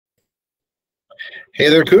Hey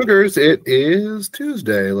there, Cougars. It is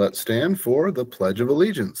Tuesday. Let's stand for the Pledge of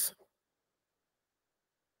Allegiance.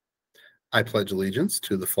 I pledge allegiance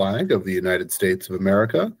to the flag of the United States of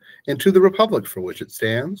America and to the republic for which it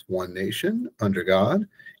stands, one nation, under God,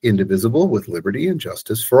 indivisible, with liberty and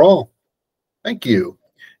justice for all. Thank you.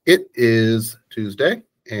 It is Tuesday,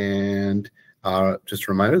 and just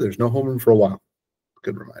a reminder, there's no homeroom for a while.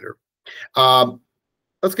 Good reminder.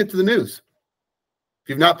 Let's get to the news. If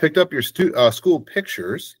you've not picked up your school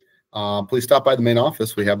pictures, please stop by the main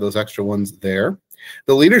office. We have those extra ones there.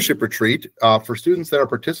 The leadership retreat, for students that are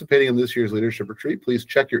participating in this year's leadership retreat, please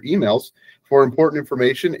check your emails for important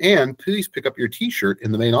information, and please pick up your t-shirt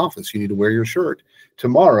in the main office. You need to wear your shirt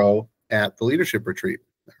tomorrow at the leadership retreat.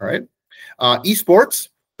 All right. Esports,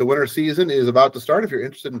 the winter season is about to start. If you're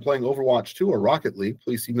interested in playing Overwatch 2 or Rocket League,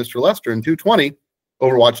 please see Mr. Lester in 220.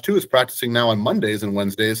 Overwatch 2 is practicing now on Mondays and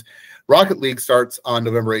Wednesdays. Rocket League starts on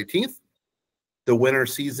November 18th. The winter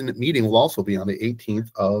season meeting will also be on the 18th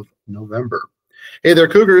of November. Hey there,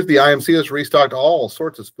 Cougars. The IMC has restocked all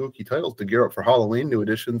sorts of spooky titles to gear up for Halloween. New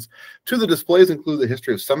additions to the displays include The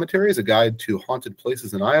History of Cemeteries, a guide to haunted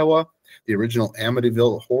places in Iowa, the original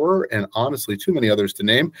Amityville Horror, and honestly, too many others to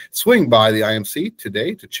name. Swing by the IMC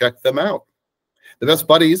today to check them out. The Best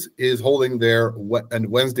Buddies is holding their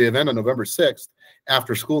Wednesday event on November 6th.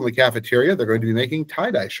 After school in the cafeteria, they're going to be making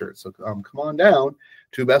tie-dye shirts. So come on down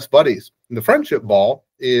to Best Buddies. And the Friendship Ball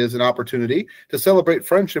is an opportunity to celebrate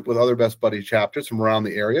friendship with other Best Buddies chapters from around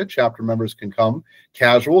the area. Chapter members can come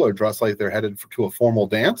casual or dress like they're headed to a formal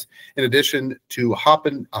dance. In addition to a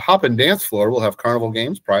hop-in dance floor, we'll have carnival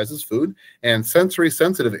games, prizes, food, and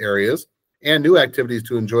sensory-sensitive areas, and new activities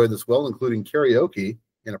to enjoy this well, including karaoke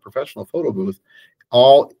in a professional photo booth.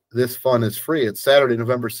 All this fun is free. It's Saturday,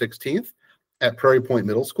 November 16th at Prairie Point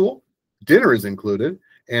Middle School. Dinner is included,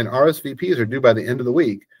 and RSVPs are due by the end of the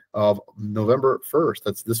week of November 1st.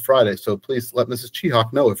 That's this Friday. So please let Mrs.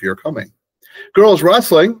 Chihawk know if you're coming. Girls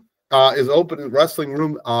Wrestling is open in the wrestling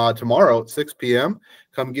room tomorrow at 6 p.m.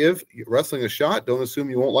 Come give wrestling a shot. Don't assume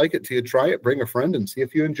you won't like it till you try it. Bring a friend and see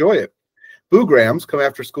if you enjoy it. Boograms, come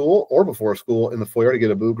after school or before school in the foyer to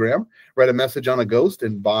get a boogram. Write a message on a ghost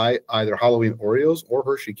and buy either Halloween Oreos or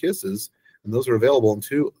Hershey Kisses. And those are available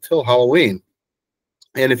until Halloween.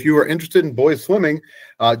 And if you are interested in boys swimming,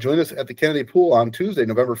 join us at the Kennedy Pool on Tuesday,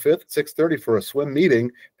 November 5th, 6:30 for a swim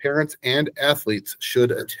meeting. Parents and athletes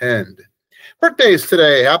should attend. Birthdays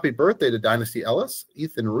today. Happy birthday to Dynasty Ellis,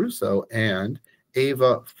 Ethan Russo, and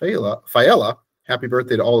Ava Faella. Happy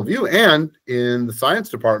birthday to all of you. And in the science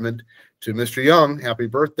department, to Mr. Young, happy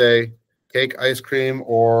birthday. Cake, ice cream,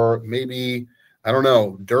 or maybe, I don't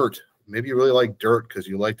know, dirt. Maybe you really like dirt because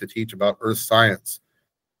you like to teach about earth science.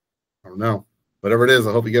 I don't know. Whatever it is,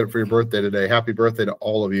 I hope you get it for your birthday today. Happy birthday to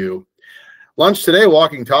all of you. Lunch today,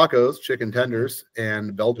 walking tacos, chicken tenders,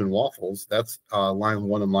 and Belgian waffles. That's line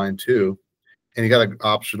 1 and line 2. And you got an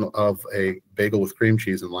option of a bagel with cream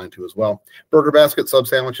cheese in line 2 as well. Burger basket, sub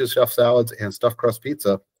sandwiches, chef salads, and stuffed crust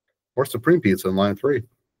pizza or supreme pizza in line 3.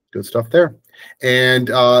 Good stuff there. And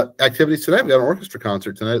activities tonight, we got an orchestra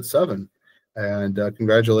concert tonight at 7. And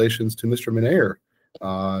congratulations to Mr. Menayer,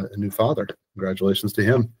 a new father. Congratulations to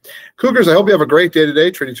him. Cougars, I hope you have a great day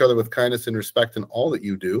today. Treat each other with kindness and respect in all that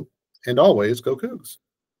you do. And always go Cougs.